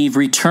Adam and Eve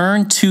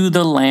returned to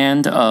the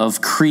land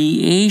of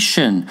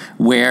creation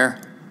where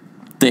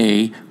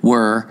they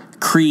were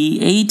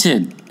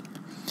created,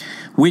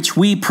 which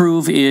we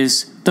prove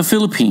is the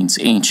Philippines'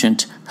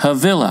 ancient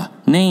Havilah,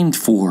 named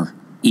for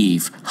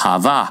Eve,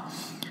 Hava.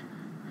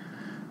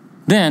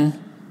 Then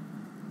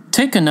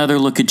take another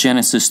look at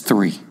Genesis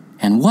 3.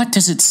 And what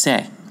does it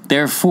say?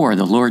 "Therefore,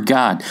 the Lord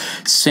God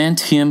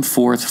sent him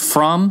forth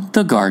from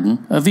the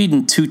Garden of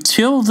Eden to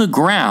till the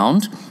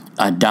ground,"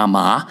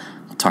 Adamah,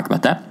 we'll talk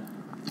about that,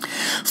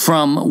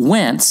 "from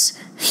whence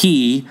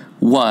he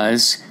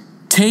was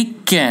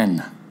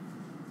taken."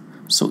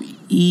 So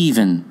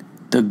even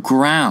the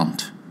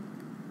ground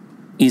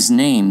is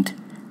named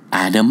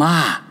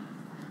Adamah.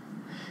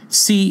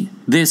 See,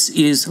 this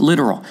is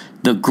literal.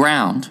 The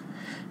ground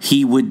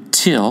he would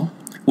till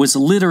was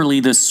literally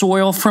the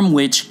soil from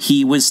which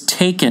he was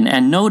taken.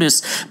 And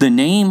notice the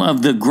name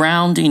of the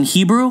ground in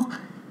Hebrew,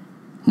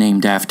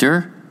 named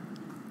after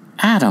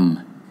Adam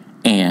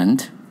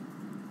and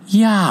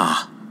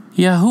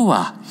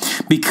Yahuwah,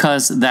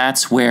 because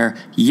that's where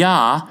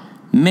Yah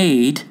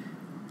made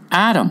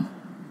Adam.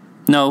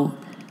 No,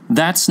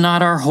 that's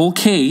not our whole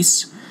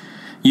case.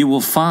 You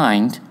will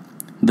find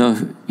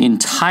the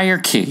entire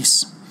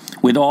case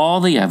with all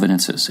the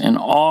evidences and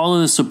all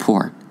of the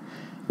support,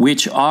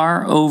 which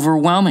are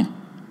overwhelming,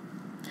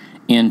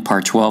 in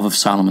part 12 of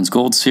Solomon's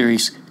Gold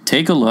series.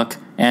 Take a look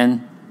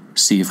and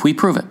see if we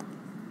prove it.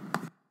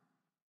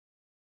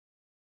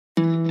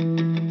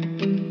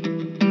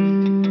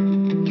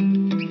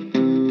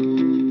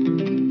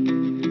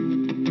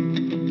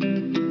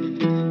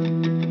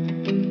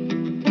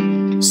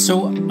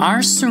 So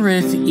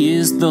Arsareth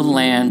is the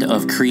land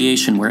of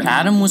creation where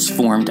Adam was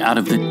formed out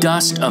of the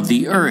dust of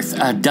the earth,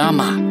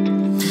 Adamah.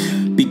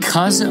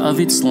 Because of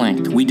its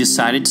length, we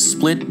decided to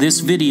split this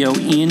video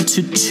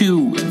into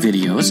 2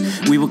 videos.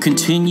 We will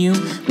continue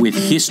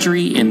with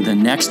history in the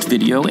next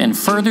video and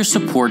further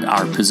support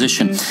our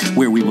position,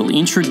 where we will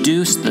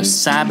introduce the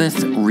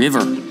Sabbath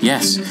River.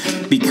 Yes,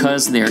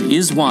 because there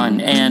is one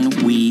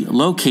and we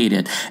locate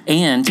it.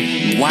 And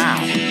wow,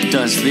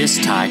 does this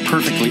tie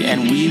perfectly.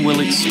 And we will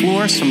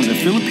explore some of the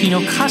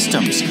Filipino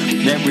customs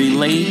that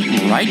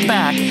relate right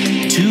back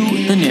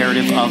to the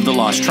narrative of the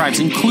lost tribes,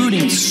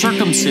 including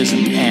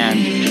circumcision and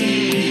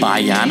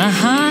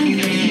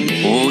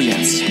Bayanahan? Oh,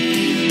 yes.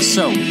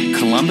 So,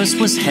 Columbus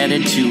was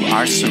headed to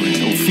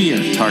Arsareth,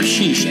 Ophir,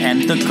 Tarshish,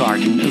 and the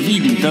Garden of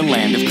Eden, the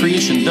land of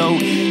creation, though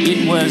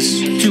it was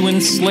to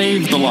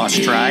enslave the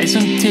lost tribes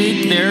and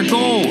take their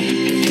gold.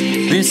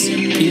 This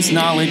is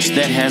knowledge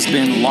that has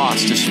been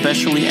lost,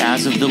 especially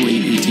as of the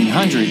late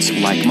 1800s,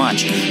 like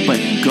much. But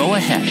go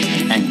ahead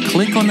and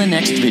click on the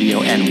next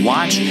video and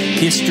watch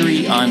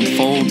history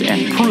unfold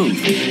and prove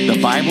the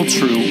Bible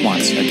true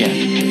once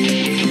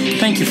again.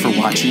 Thank you for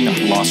watching our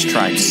Lost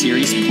Tribes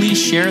series. Please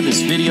share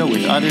this video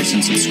with others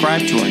and subscribe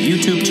to our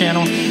YouTube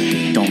channel.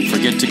 Don't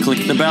forget to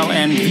click the bell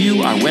and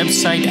view our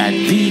website at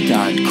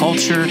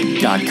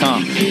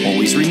thegodculture.com.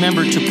 Always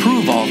remember to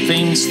prove all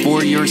things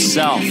for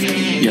yourself.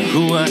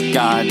 Yahuwah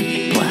God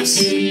bless.